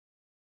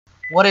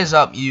What is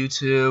up,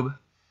 YouTube?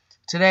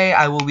 Today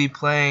I will be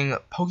playing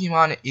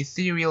Pokemon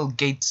Ethereal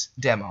Gates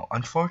demo.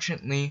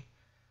 Unfortunately,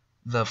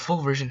 the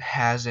full version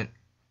hasn't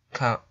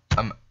come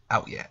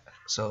out yet,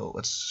 so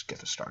let's get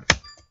this started.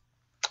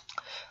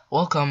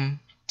 Welcome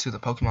to the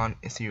Pokemon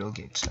Ethereal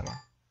Gates demo.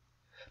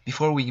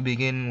 Before we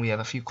begin, we have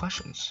a few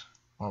questions.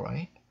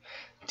 Alright.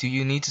 Do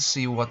you need to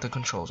see what the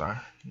controls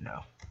are?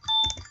 No.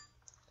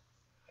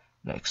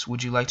 Next,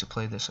 would you like to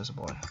play this as a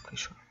boy? Please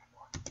sure.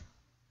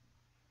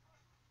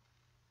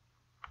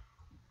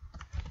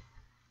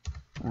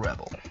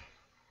 Rebel.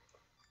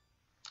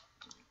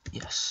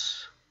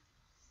 Yes.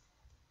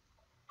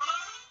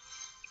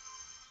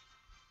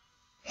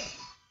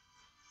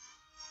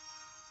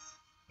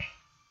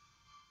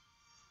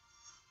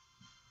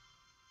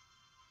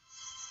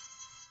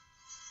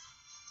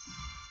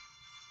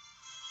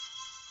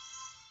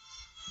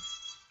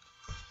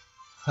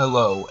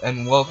 Hello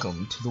and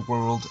welcome to the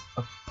world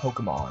of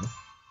Pokemon.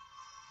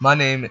 My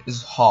name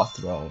is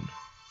Hawthorne.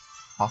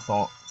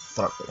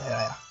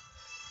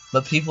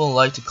 But people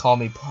like to call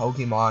me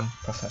Pokemon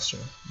Professor,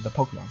 the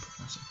Pokemon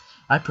Professor.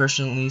 I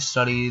personally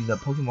study the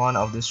Pokemon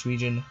of this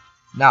region.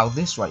 Now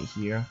this right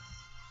here,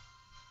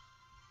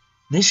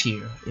 this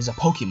here is a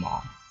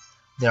Pokemon.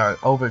 There are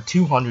over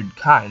 200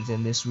 kinds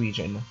in this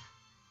region.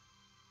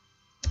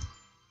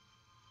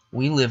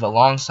 We live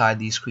alongside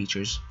these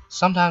creatures,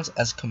 sometimes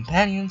as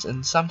companions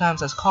and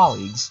sometimes as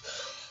colleagues.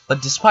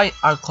 But despite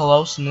our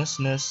closeness,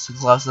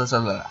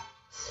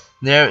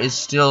 there is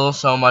still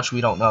so much we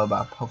don't know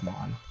about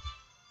Pokemon.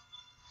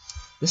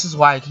 This is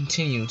why I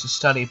continue to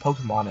study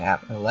Pokemon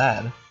at my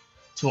lab,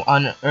 to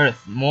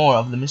unearth more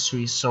of the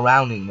mysteries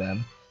surrounding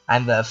them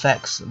and the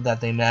effects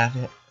that they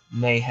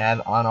may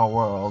have on our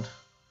world.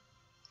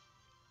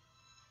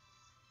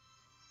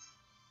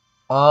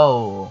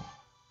 Oh,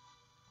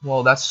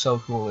 well, that's so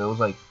cool.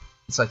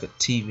 It's like a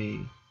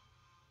TV.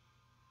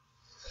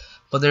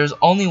 But there's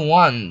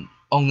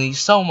only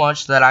so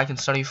much that I can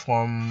study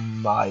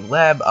from my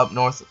lab up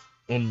north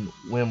in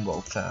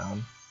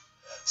Wimbletown.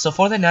 So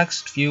for the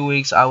next few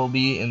weeks, I will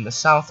be in the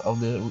south of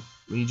the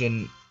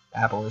region,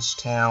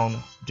 Appalachia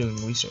Town,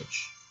 doing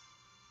research.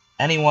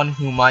 Anyone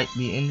who might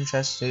be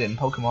interested in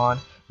Pokemon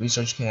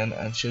research can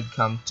and should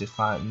come to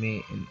find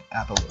me in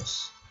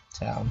Appalachia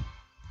Town.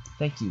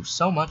 Thank you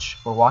so much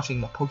for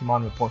watching the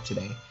Pokemon Report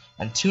today,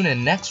 and tune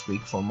in next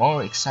week for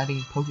more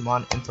exciting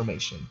Pokemon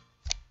information.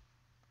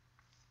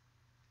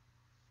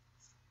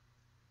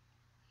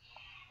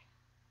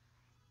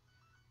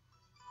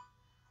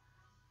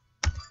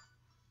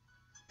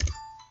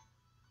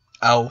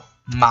 Oh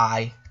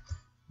my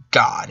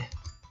God.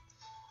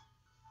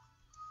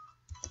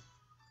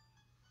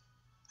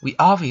 We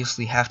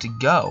obviously have to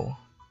go.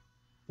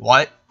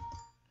 What?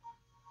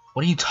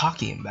 What are you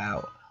talking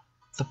about?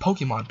 The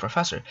Pokemon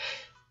Professor.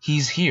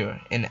 He's here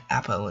in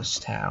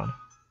Appalachia Town.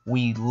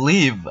 We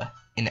live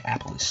in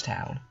Appalachia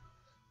Town.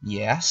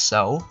 Yeah,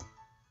 so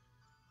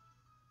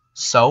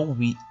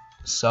we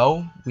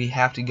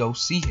have to go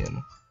see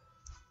him.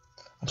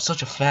 I'm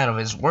such a fan of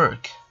his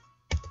work.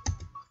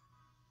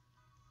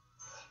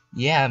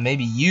 Yeah,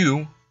 maybe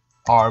you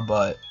are,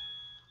 but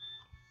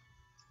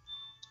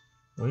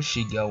where's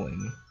she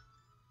going?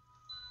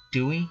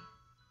 Do we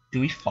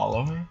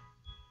follow her?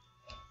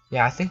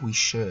 Yeah, I think we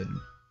should.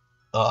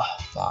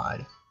 Ugh,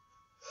 fine.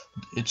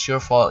 It's your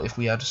fault if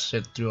we have to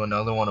sit through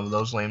another one of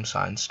those lame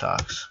science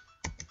talks.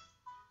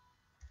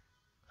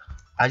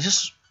 I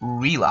just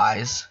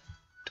realized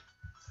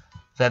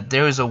that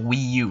there is a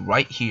Wii U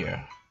right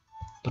here,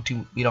 but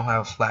we don't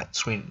have a flat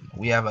screen.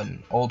 We have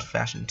an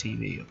old-fashioned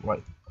TV,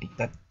 right?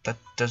 That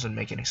doesn't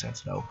make any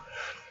sense, no.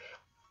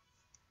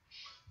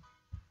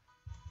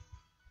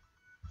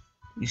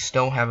 We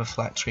still don't have a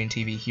flat screen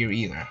TV here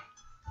either.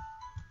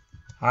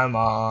 Hi,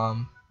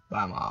 Mom.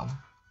 Bye, Mom.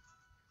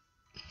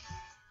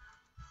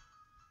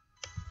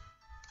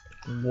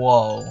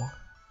 Whoa.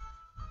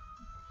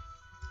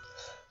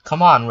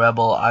 Come on,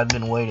 Rebel. I've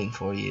been waiting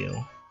for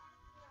you.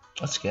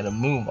 Let's get a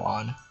move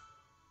on.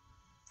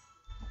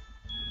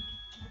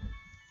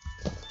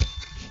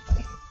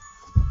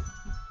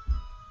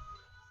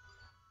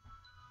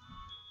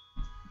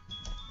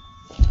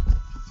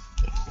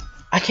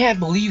 I can't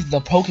believe the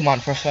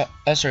Pokemon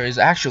Professor is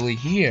actually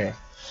here.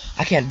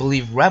 I can't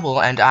believe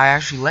Rebel and I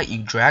actually let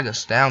you drag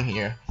us down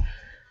here.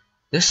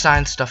 This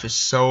science stuff is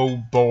so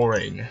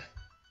boring.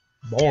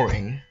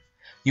 Boring?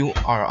 You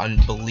are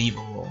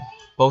unbelievable.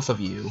 Both of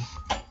you.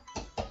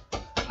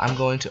 I'm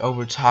going to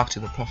overtalk to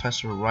the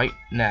professor right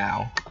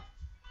now.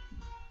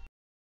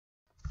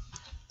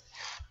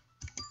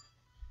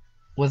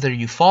 Whether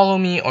you follow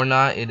me or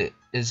not, it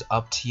is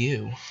up to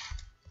you.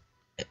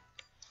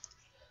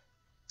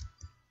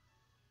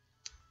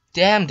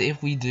 Damned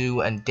if we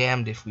do, and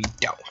damned if we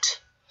don't.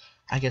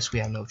 I guess we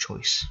have no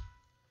choice.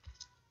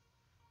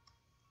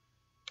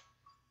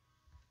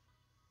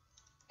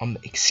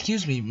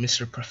 Excuse me,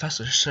 Mr.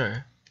 Professor,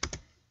 sir.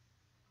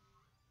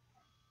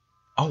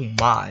 Oh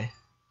my.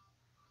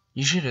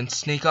 You shouldn't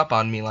sneak up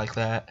on me like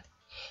that.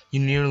 You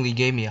nearly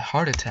gave me a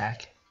heart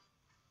attack.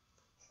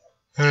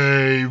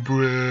 Hey,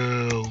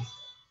 bro.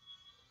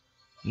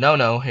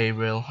 No,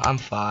 Haverhill, I'm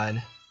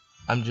fine.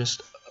 I'm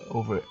just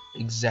over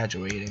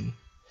exaggerating.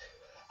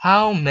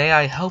 How may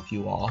I help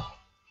you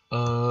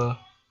all?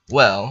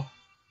 Well,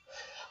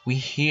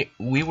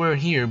 we were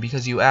here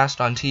because you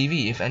asked on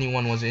TV if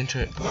anyone was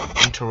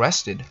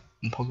interested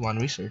in Pokemon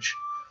research.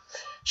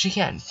 She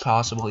can't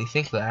possibly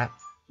think that.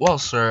 Well,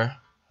 sir,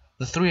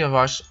 the three of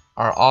us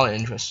are all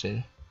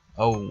interested.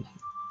 Oh,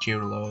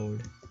 dear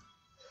Lord.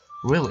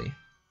 Really?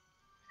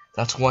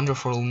 That's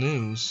wonderful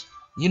news.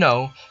 You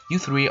know, you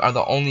three are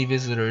the only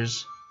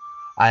visitors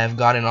I have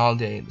gotten all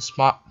day.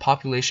 The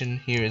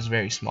population here is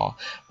very small,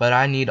 but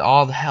I need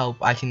all the help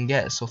I can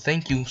get, so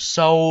thank you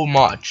so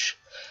much.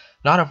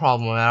 Not a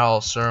problem at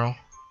all, sir.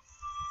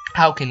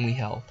 How can we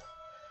help?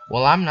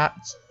 Well, I'm not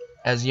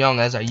as young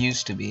as I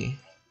used to be.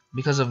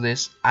 Because of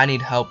this, I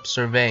need help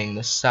surveying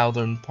the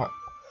southern part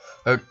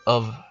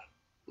of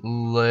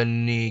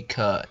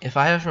Lenica. If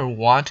I ever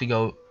want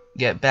to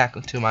get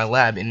back to my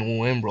lab in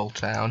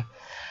Wimbletown,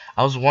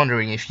 I was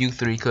wondering if you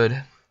three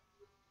could.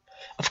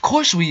 Of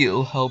course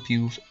we'll help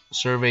you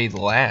survey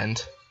the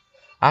land.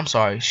 I'm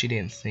sorry, she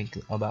didn't think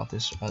about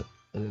this.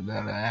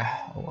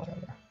 Whatever.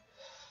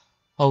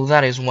 Oh,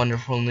 that is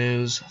wonderful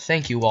news.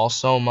 Thank you all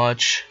so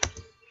much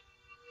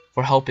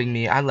for helping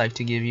me. I'd like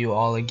to give you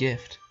all a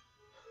gift.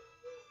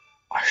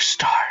 Our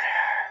starter.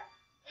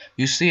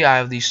 You see, I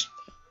have these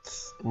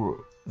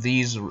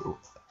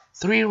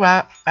three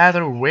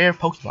rather rare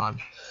Pokemon.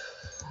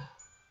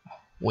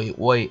 Wait.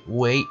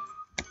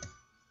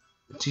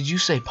 Did you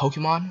say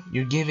Pokemon?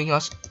 You're giving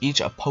us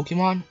each a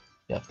Pokemon?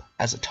 Yep,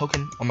 as a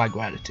token of my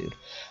gratitude.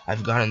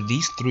 I've gotten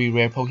these three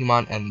rare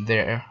Pokemon, and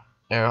there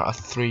are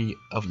three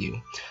of you.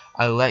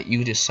 I'll let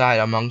you decide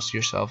amongst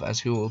yourself as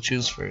who will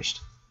choose first.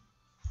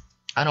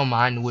 I don't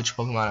mind which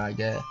Pokemon I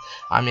get.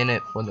 I'm in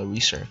it for the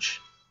research.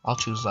 I'll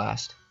choose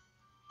last.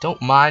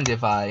 Don't mind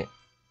if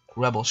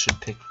Rebel should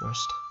pick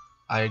first.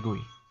 I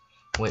agree.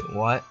 Wait,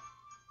 what?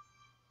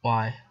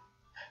 Why?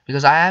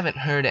 Because I haven't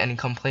heard any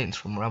complaints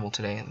from Rebel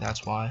today,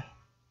 that's why.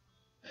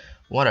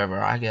 Whatever,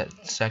 I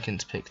get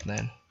second pick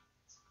then.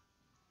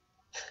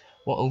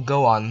 Well,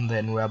 go on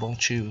then, Rebel,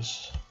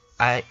 choose.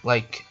 I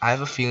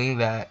have a feeling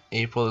that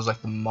April is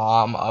like the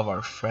mom of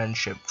our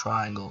friendship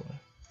triangle.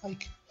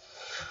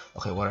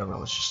 Okay, whatever,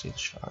 let's just see the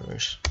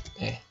starters.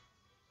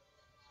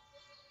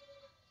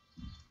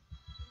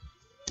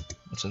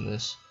 What's in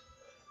this?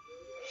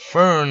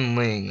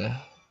 Fernling.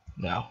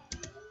 No.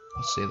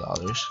 Let's see the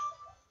others.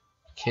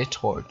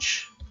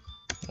 Kitorch.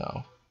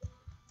 No.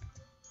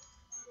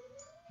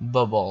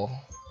 Bubble.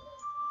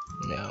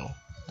 No.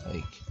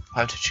 I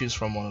have to choose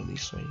from one of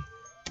these three.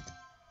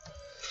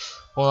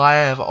 Well, I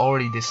have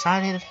already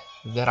decided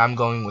that I'm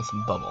going with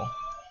Bubble.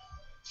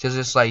 Because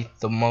it's like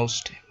the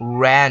most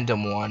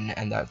random one,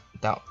 and that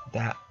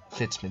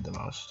fits me the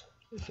most.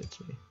 It fits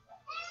me.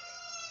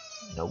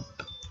 Nope.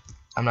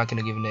 I'm not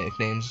gonna give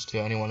nicknames to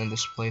anyone in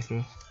this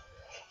playthrough.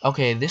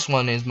 Okay, this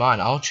one is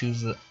mine. I'll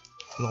choose the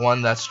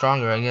one that's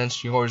stronger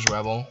against yours,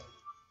 Rebel.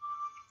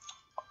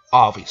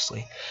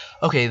 Obviously.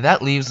 Okay,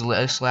 that leaves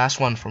this last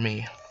one for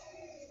me.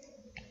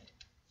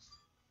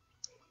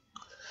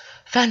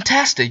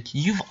 Fantastic!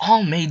 You've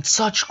all made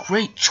such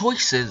great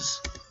choices!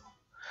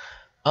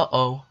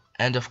 Uh-oh.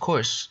 And of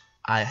course,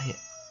 and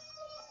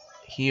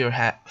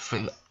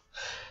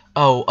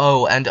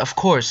of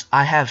course,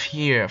 I have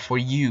here for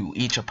you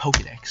each a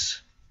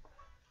Pokédex.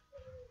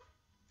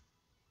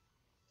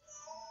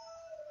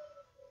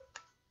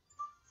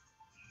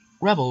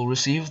 Rebel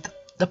received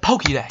the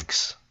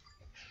Pokédex.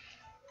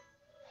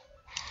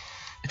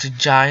 It's a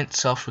giant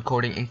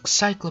self-recording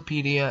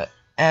encyclopedia,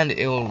 and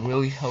it will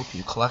really help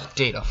you collect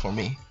data for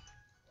me.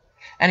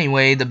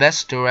 Anyway, the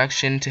best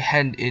direction to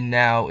head in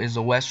now is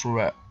the west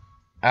route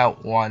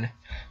one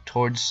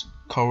towards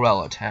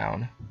Corella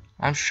Town.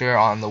 I'm sure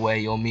on the way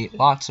you'll meet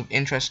lots of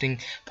interesting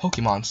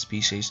Pokemon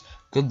species.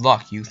 Good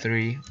luck, you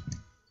three.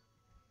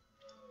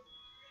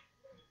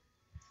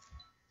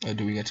 Oh,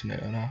 do we get to know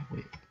now?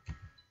 Wait.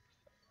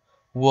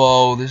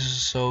 Whoa, this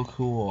is so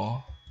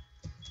cool.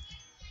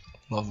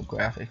 Love the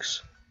graphics.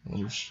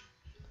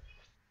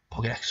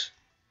 Pokédex.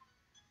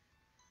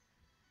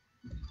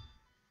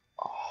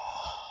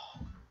 Oh.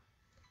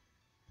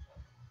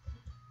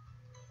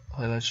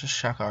 Okay, let's just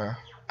check out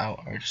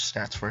our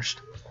stats first.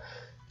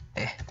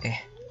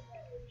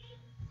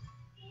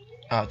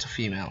 Oh, it's a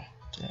female.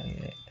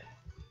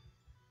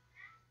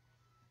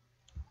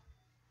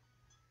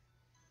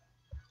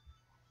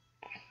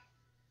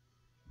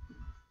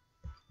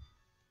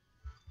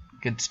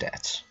 Good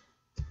stats.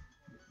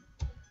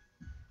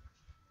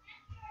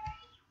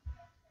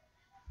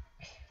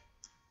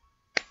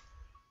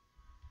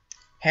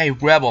 Hey,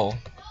 Rebel.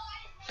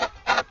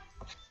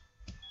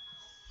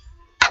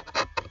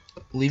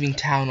 Leaving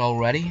town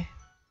already?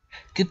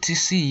 Good to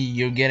see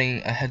you're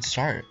getting a head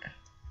start.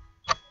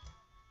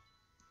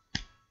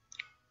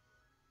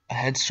 A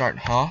head start,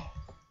 huh?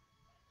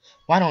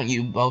 Why don't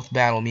you both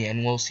battle me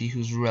and we'll see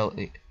who's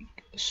really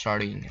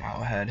starting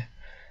out ahead.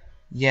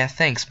 Yeah,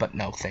 thanks, but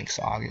no thanks,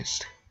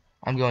 August.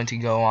 I'm going to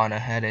go on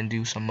ahead and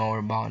do some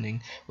more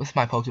bonding with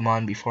my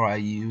Pokemon before I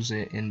use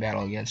it in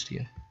battle against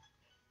you.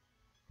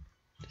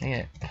 Dang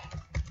it.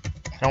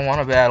 I don't want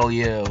to battle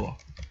you.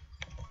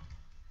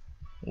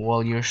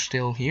 Well, you're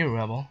still here,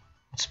 Rebel.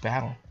 Let's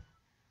battle.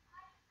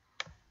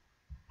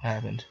 What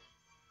happened?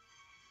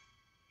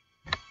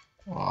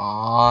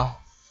 Aww.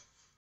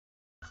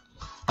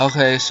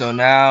 Okay, so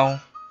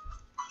now,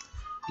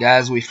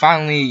 guys, we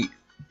finally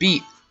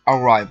beat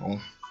our rival.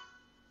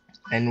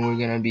 And we're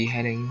gonna be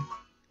heading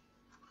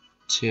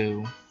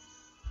to...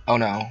 Oh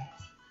no.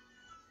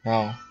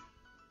 No.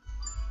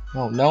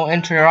 No, no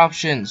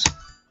interruptions.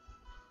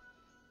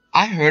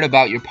 I heard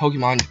about your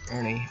Pokemon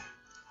journey.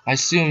 I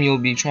assume you'll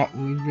be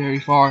traveling very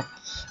far.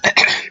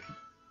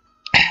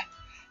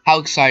 How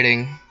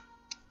exciting.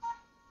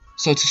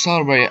 So to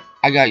celebrate,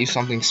 I got you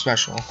something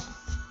special.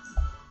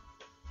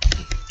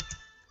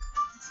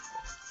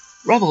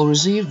 Rebel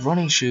received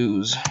running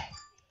shoes.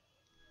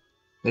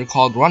 They're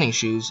called running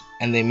shoes,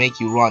 and they make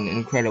you run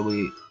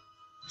incredibly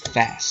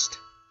fast.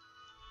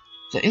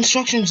 The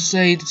instructions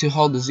say to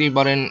hold the Z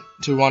button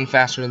to run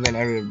faster than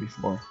ever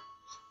before.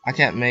 I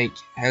can't make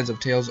heads or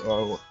tails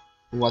or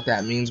what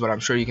that means, but I'm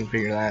sure you can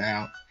figure that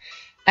out.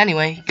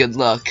 Anyway, good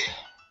luck.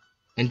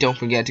 And don't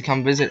forget to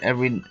come visit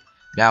every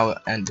now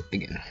and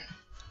again.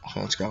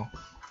 Okay, let's go.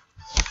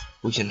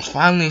 We can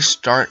finally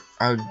start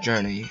our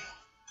journey.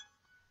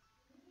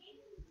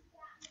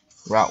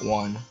 Route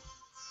 1.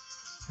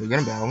 Are you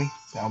gonna battle me?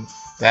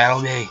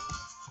 Battle me!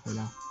 Okay,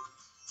 no.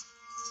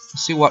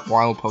 Let's see what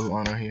wild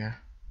Pokemon are here.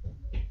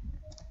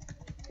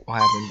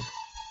 What happened?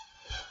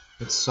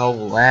 It's so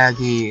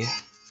laggy.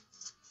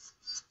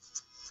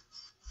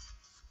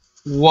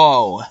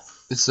 Whoa!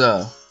 It's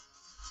a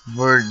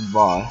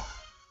Verdba.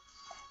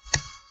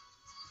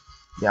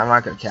 Yeah, I'm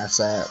not gonna cast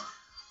that.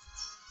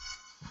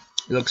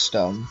 It looks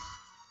dumb.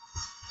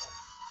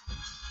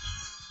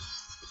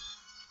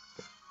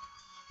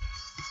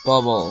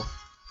 Bubble.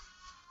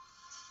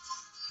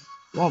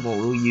 Bubble,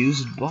 we'll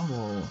use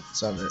Bubble.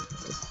 Summon.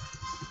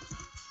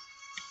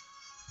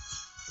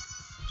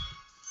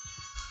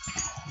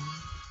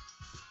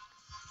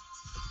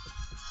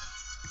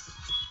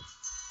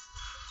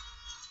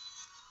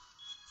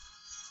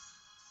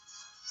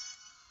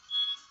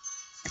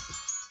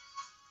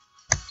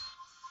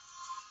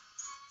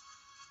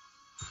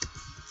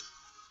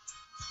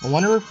 I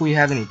wonder if we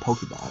have any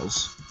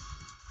Pokeballs.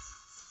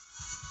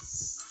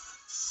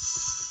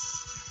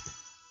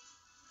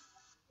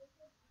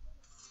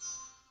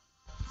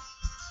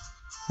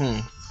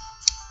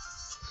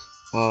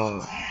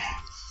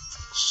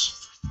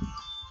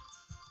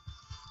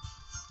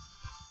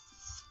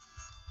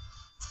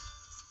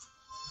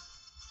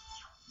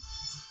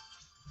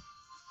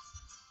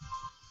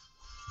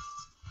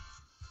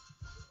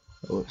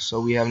 So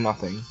we have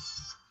nothing.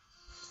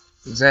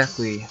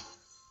 Exactly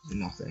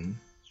nothing.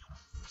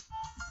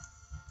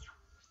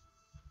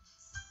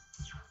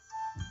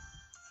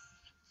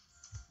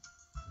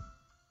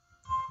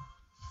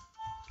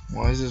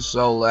 Why is it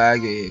so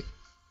laggy?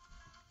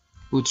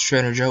 Ooh, it's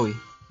Trainer Joey.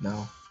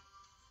 No.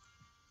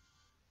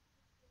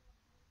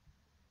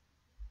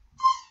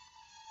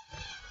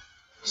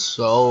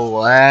 So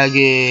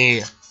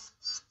laggy.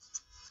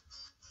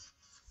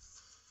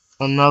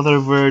 Another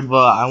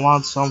Verdba. I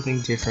want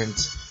something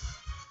different.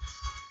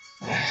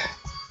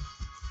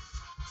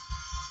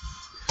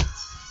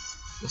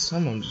 This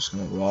time I'm just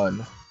gonna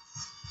run.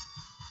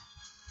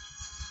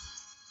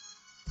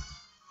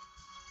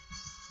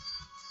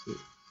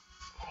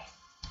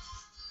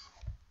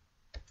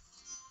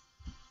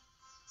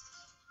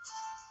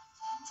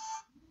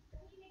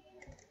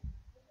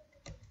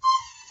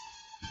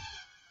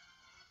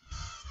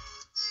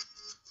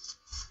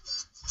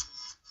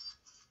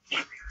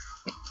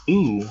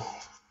 Ooh,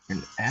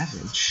 an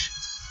average.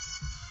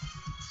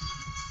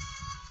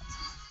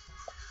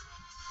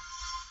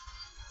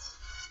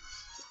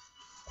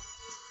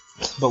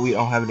 But we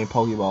don't have any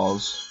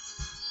Pokeballs,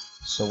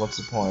 so what's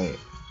the point?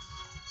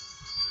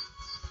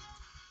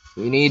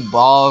 We need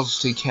balls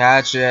to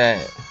catch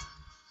it.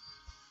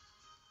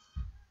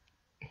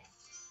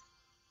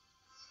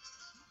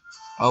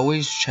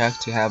 Always check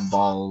to have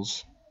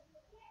balls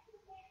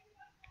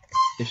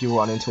if you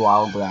run into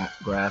wild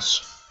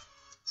grass.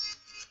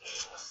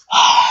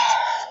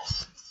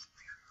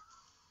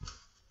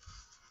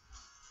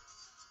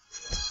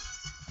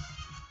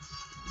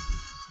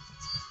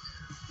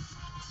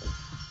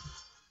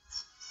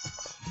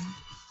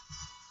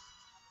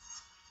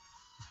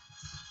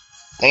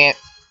 Dang it.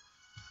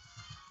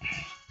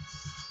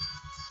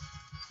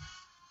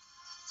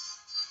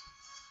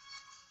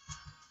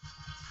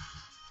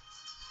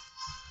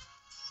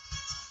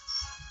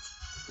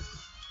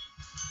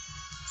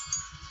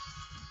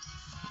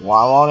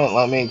 Why won't it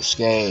let me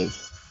escape?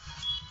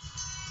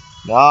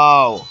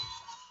 No.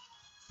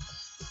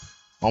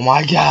 Oh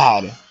my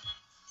god.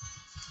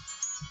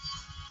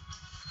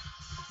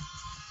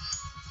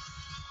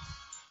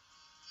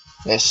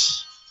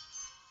 This.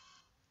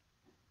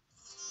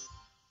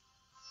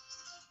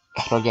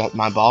 After I get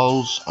my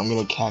balls, I'm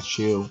gonna catch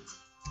you.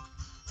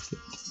 Do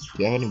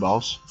you have any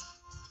balls?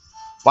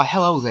 Why,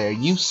 hello there.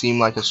 You seem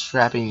like a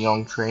strapping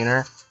young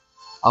trainer.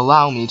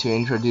 Allow me to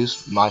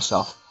introduce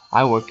myself.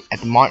 I work at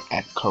the mart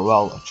at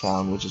Corolla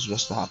Town, which is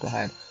just a hop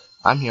ahead.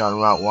 I'm here on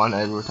Route 1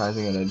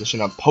 advertising an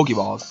addition of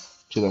Pokeballs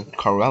to the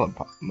Corolla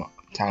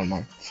Town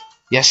mart.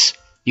 Yes,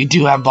 you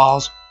do have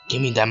balls.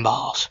 Give me them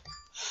balls.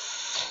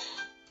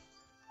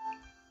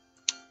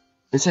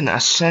 It's an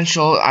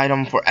essential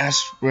item for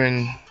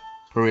aspiring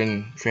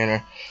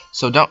trainer,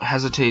 so don't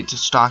hesitate to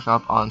stock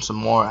up on some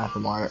more at the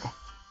mart.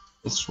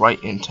 It's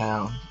right in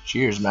town.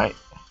 Cheers, mate.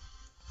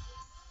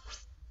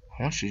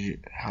 How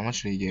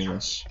much did he give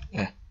us?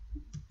 Yeah.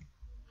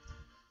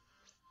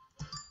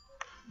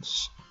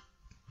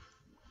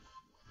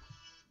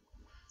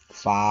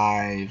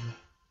 5.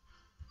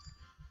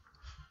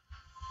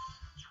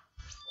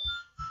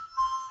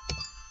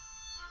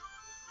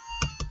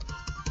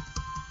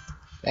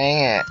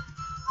 Dang it.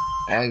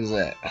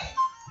 Exit.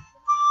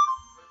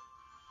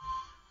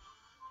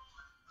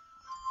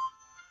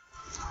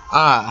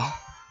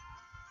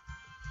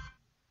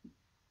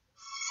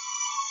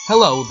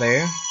 Hello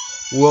there.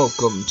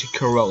 Welcome to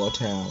Corolla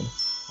Town.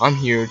 I'm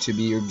here to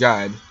be your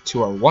guide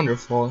to our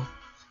wonderful,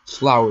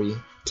 flowery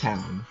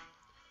town.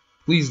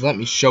 Please let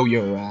me show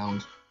you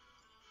around.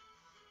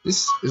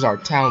 This is our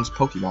town's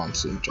Pokemon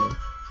Center.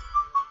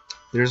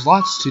 There's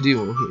lots to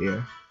do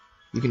here.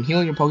 You can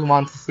heal your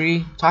Pokemon for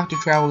free, talk to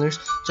travelers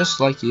just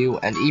like you,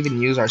 and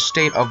even use our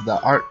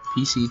state-of-the-art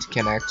PC to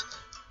connect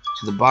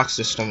to the box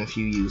system if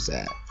you use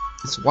that.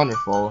 It's a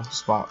wonderful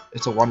spot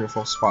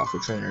for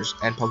trainers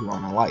and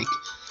Pokemon alike.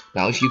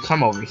 Now, if you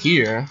come over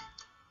here,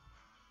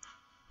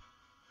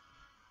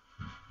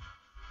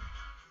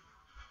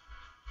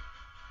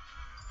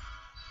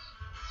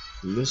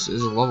 this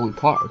is a lovely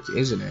park,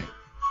 isn't it?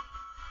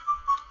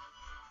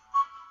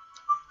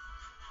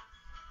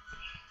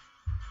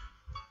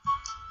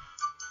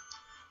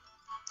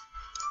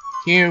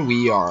 Here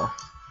we are.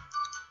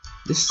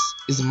 This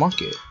is a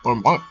market, or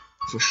mart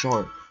for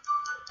short.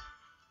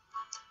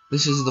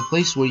 This is the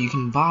place where you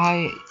can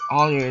buy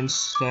all your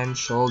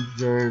essential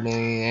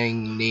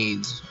journeying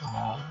needs.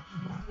 Oh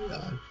my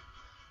god.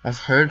 I've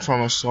heard from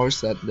a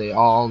source that they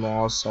all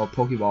now sell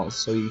Pokeballs,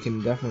 so you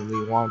can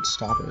definitely want to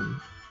stop in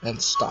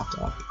and stock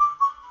up.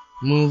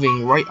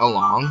 Moving right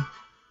along.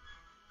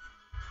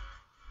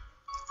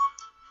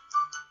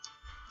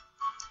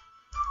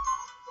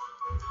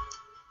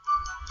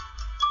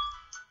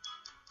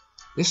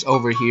 This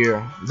over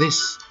here,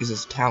 this is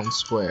a town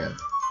square.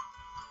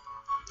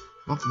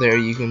 Up there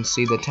you can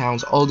see the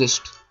town's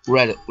oldest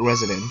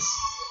residence.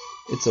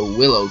 It's a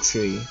willow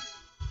tree.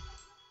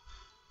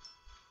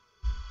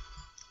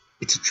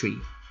 It's a tree.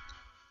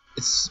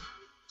 It's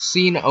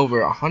seen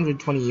over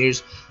 120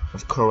 years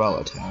of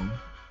Corolla Town.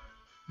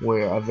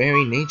 We're a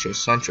very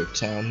nature-centric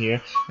town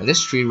here, and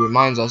this tree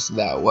reminds us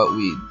that what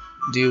we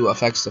do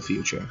affects the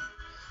future.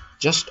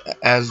 Just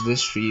as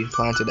this tree,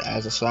 planted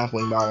as a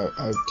sapling by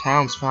our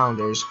town's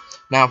founders,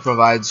 now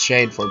provides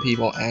shade for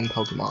people and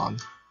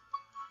Pokemon.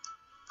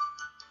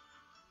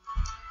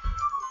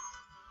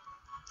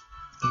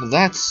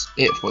 That's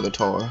it for the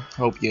tour.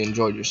 Hope you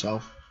enjoyed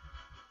yourself.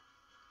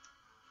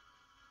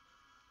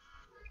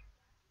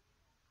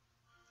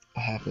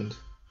 What happened?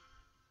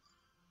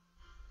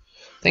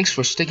 Thanks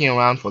for sticking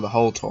around for the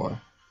whole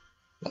tour.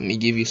 Let me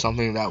give you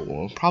something that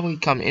will probably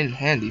come in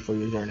handy for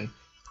your journey.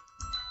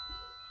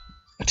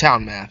 A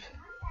town map.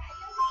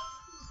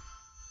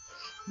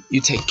 You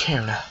take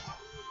care now.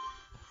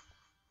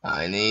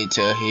 I need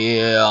to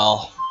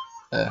heal.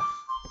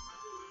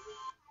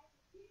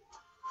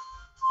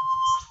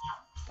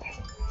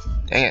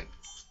 Dang it.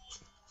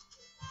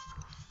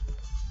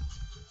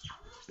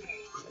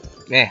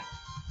 Yeah.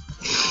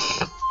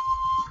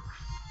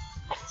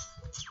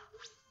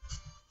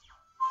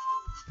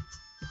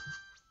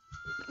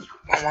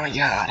 Oh my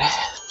god.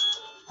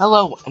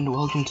 Hello and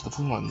welcome to the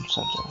Pokemon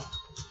Center.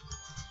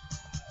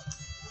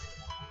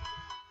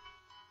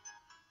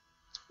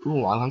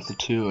 Ooh, I like the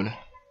tune.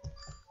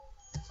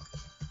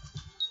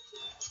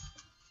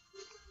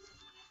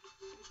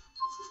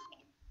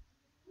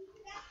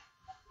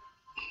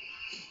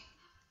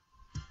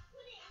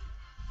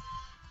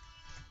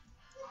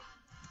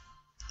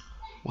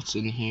 What's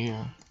in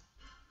here?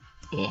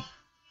 Yeah.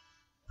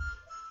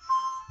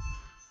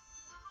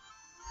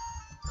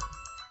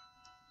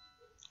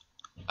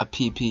 A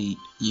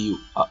PPU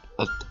up,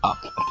 a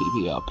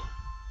PP up.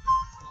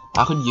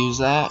 I could use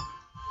that.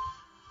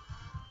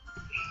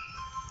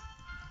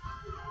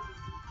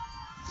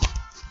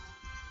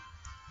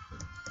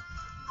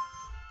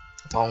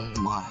 Oh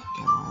my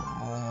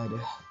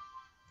god.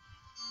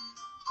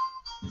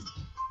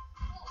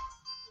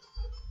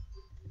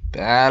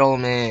 Battle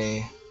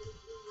me.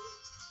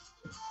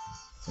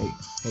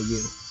 Hey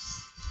you.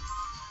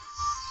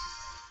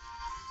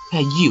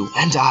 Hey you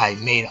and I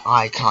made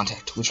eye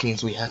contact, which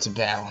means we had to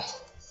battle.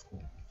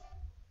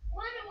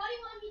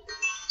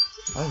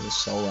 That is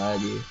so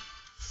laggy.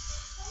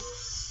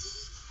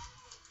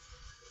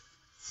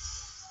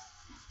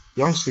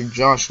 Youngster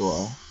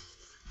Joshua.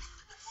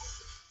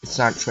 It's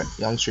not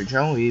Youngster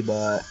Joey,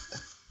 but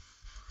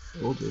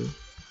it'll do.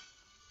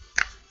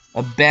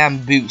 A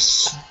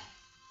bamboos.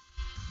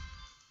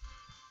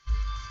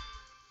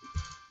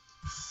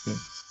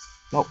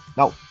 No,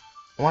 no.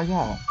 Oh my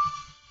god.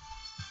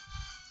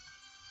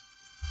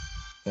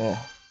 Yeah.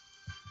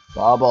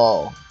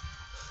 Bubble.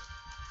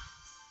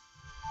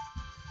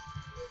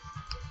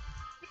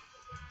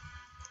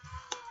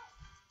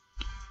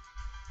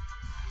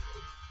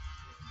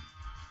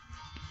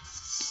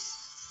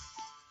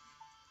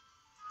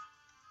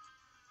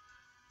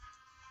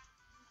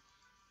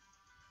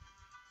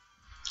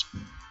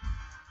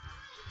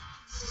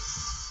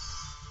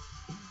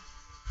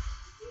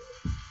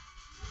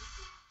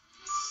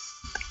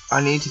 I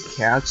need to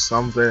catch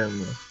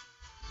something.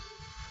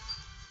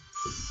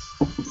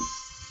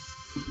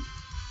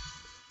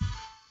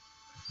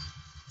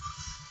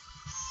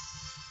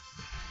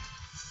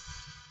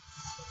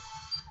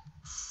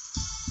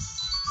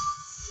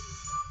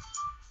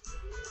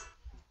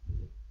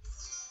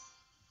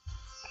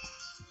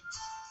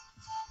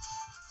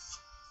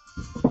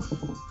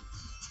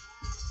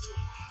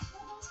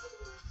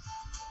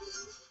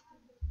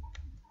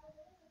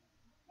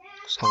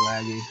 So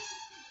laggy.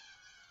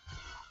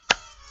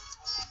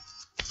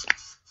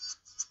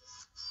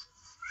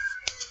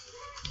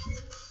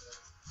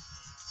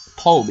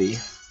 Colby.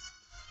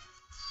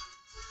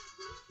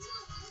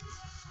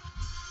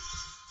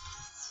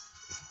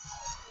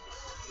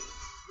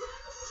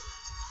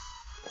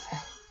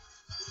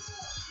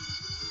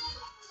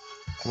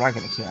 I'm not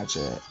gonna catch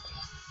it.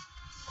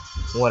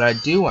 What I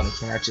do want to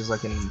catch is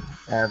like an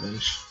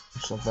average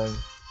or something.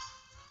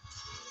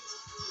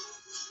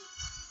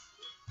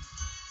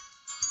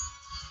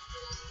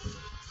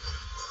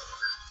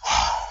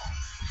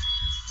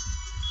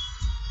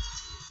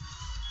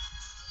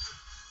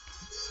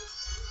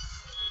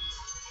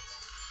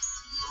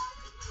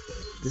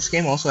 This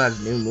game also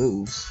has new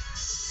moves.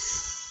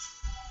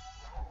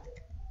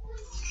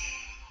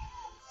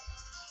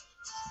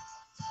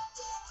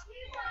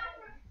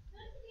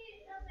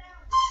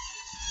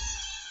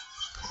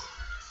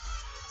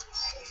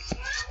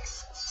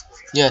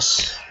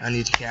 Yes, I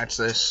need to catch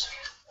this.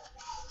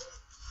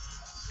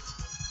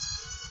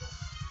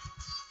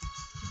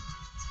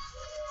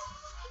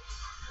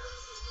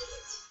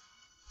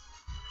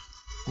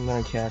 I'm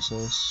gonna catch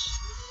this.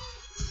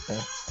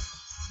 Okay.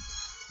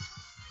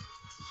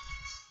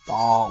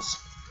 Balls.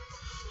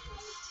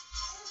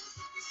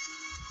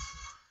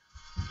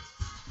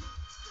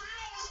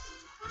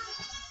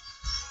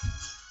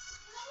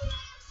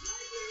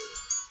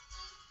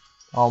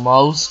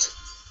 Almost.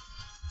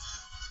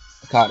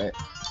 I caught it.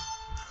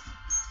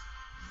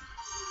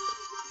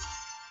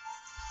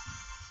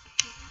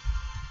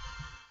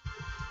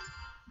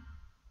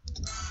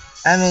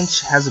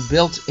 Aminch has a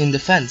built-in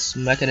defense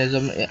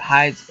mechanism. It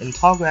hides in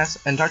tall grass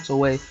and darts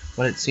away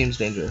when it seems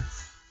danger.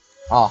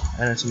 Oh,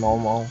 and it's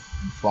Momo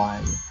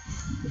flying.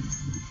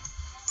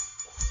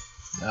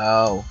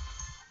 No.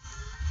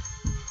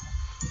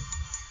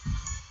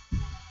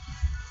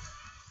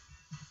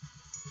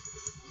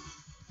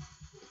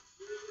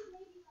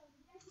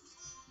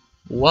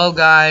 Well,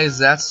 guys,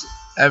 that's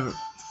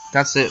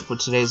it for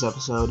today's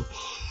episode.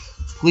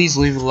 Please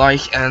leave a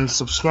like and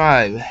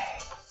subscribe.